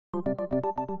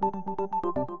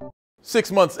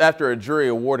6 months after a jury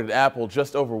awarded Apple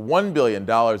just over $1 billion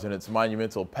in its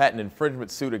monumental patent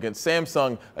infringement suit against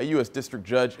Samsung, a U.S. district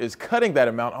judge is cutting that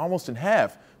amount almost in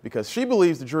half because she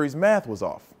believes the jury's math was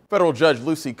off. Federal Judge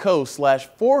Lucy Koh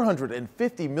slashed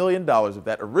 $450 million of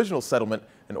that original settlement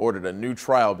and ordered a new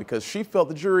trial because she felt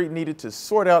the jury needed to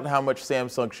sort out how much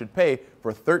Samsung should pay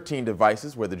for 13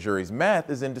 devices where the jury's math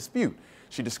is in dispute.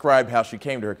 She described how she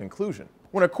came to her conclusion.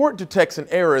 When a court detects an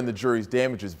error in the jury's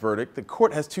damages verdict, the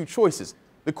court has two choices.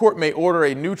 The court may order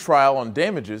a new trial on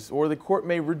damages, or the court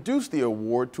may reduce the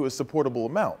award to a supportable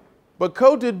amount. But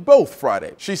Koh did both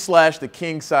Friday. She slashed the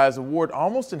king-size award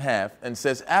almost in half and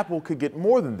says Apple could get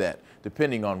more than that,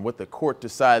 depending on what the court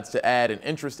decides to add in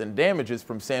interest and damages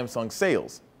from Samsung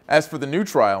sales. As for the new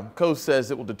trial, Koh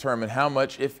says it will determine how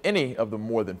much, if any, of the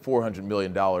more than $400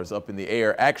 million up in the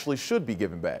air actually should be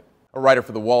given back. A writer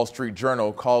for the Wall Street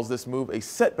Journal calls this move a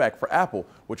setback for Apple,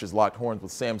 which has locked horns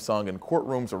with Samsung in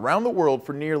courtrooms around the world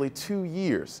for nearly 2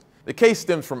 years. The case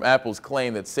stems from Apple's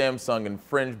claim that Samsung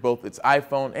infringed both its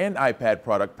iPhone and iPad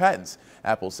product patents.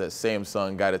 Apple says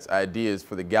Samsung got its ideas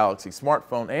for the Galaxy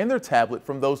smartphone and their tablet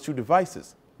from those two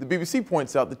devices. The BBC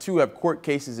points out the two have court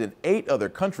cases in 8 other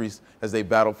countries as they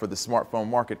battle for the smartphone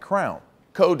market crown.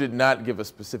 Koh did not give a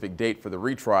specific date for the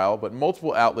retrial, but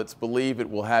multiple outlets believe it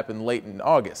will happen late in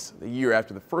August, the year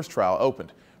after the first trial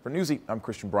opened. For Newsy, I'm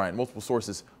Christian Bryant. Multiple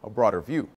sources, a broader view.